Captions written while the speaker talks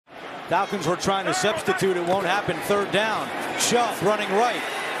Falcons were trying to substitute. It won't happen. Third down. Chubb running right.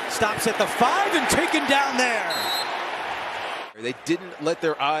 Stops at the 5 and taken down there. They didn't let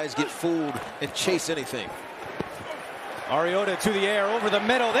their eyes get fooled and chase anything. Mariota to the air over the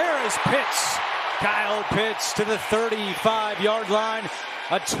middle. There is Pitts. Kyle Pitts to the 35-yard line.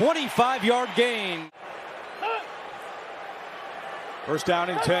 A 25-yard gain. First down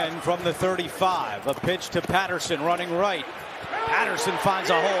and 10 from the 35. A pitch to Patterson running right. Patterson finds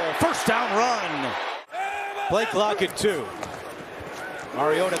a hole. First down run. Play clock at 2.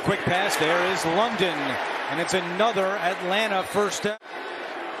 Mariota quick pass. There is London. And it's another Atlanta first down.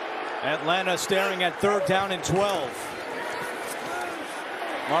 Atlanta staring at third down and 12.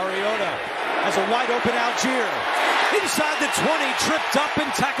 Mariota has a wide open Algier. Inside the 20, tripped up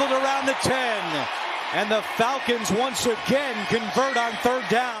and tackled around the 10. And the Falcons once again convert on third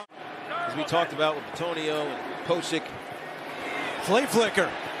down. As we talked about with Antonio and Posick. Flea flicker.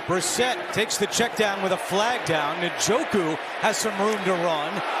 Brissett takes the check down with a flag down. Njoku has some room to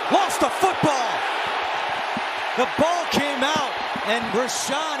run. Lost the football. The ball came out and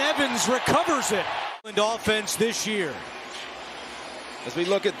Rashaan Evans recovers it. Offense this year. As we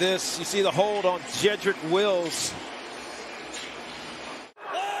look at this, you see the hold on Jedrick Wills.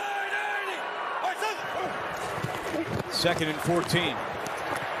 Second and 14.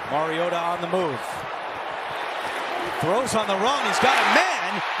 Mariota on the move. Throws on the run. He's got a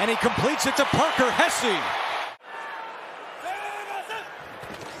man, and he completes it to Parker Hesse.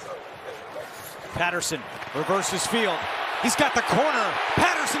 Patterson reverses field. He's got the corner.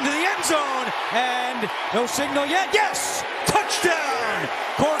 Patterson to the end zone, and no signal yet. Yes! Touchdown!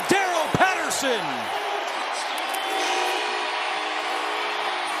 Cordero Patterson.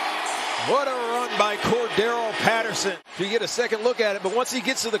 What a run by Cordero Patterson. You get a second look at it, but once he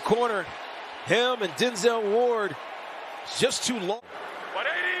gets to the corner, him and Denzel Ward, just too long.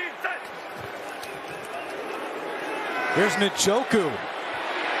 Here's Njoku.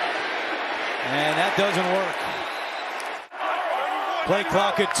 And that doesn't work. Play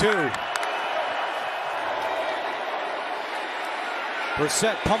clock at 2.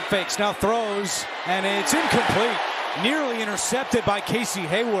 Brissett pump fakes, now throws, and it's incomplete. Nearly intercepted by Casey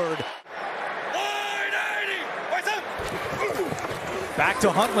Hayward. Back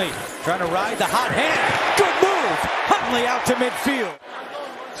to Huntley, trying to ride the hot hand. Good move. Huntley out to midfield.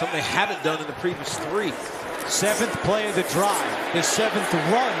 Something they haven't done in the previous 3. 7th play of the drive, the 7th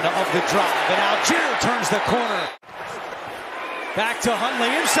run of the drive, and Algier turns the corner. Back to Huntley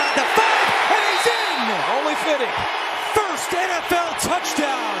inside the 5, and he's in! Only fitting. First NFL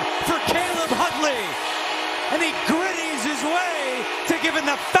touchdown for Caleb Huntley, and he gritties his way to giving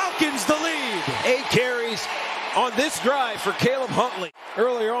the Falcons the lead. 8 carries on this drive for Caleb Huntley.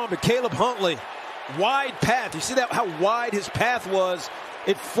 Earlier on, but Caleb Huntley, wide path. You see that how wide his path was?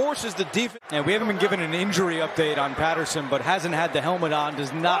 It forces the defense. And we haven't been given an injury update on Patterson, but hasn't had the helmet on.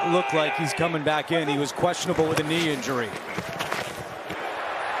 Does not look like he's coming back in. He was questionable with a knee injury.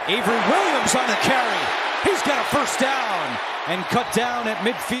 Avery Williams on the carry. He's got a first down and cut down at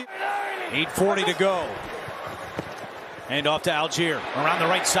midfield. 8:40 to go. And off to Algier. Around the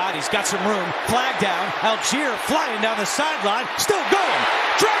right side, he's got some room. Flag down. Algier flying down the sideline. Still going.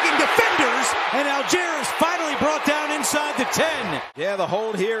 Dragging defenders. And Algier is finally brought down inside the 10. Yeah, the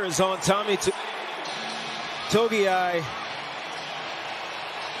hold here is on Tommy Togiai,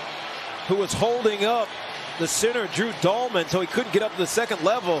 who was holding up the center, Drew Dahlman, so he couldn't get up to the second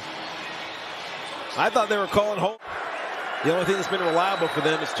level. I thought they were calling hold. The only thing that's been reliable for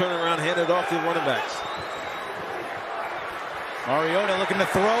them is turning around and handing it off to the running backs. Mariota looking to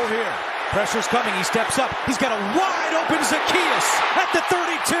throw here. Pressure's coming. He steps up. He's got a wide open Zacchaeus at the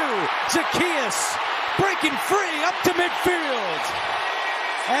 32. Zacchaeus breaking free up to midfield.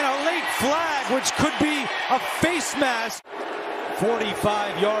 And a late flag, which could be a face mask.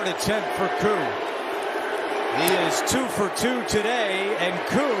 45-yard attempt for Koo. He is 2 for 2 today, and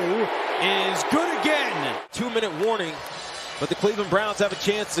Koo is good again. 2-minute warning, but the Cleveland Browns have a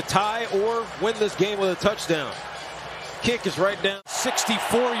chance to tie or win this game with a touchdown. Kick is right down.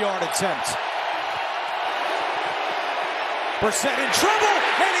 64-yard attempt. Brissett in trouble,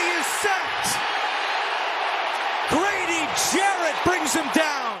 and he is sacked. Grady Jarrett brings him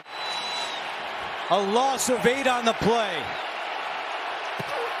down. A loss of 8 on the play.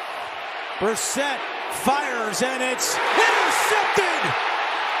 Brissett fires, and it's intercepted.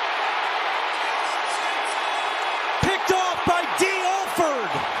 Picked off by D. Alford.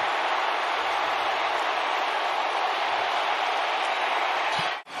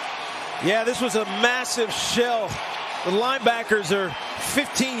 Yeah, this was a massive shell. The linebackers are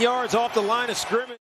 15 yards off the line of scrimmage.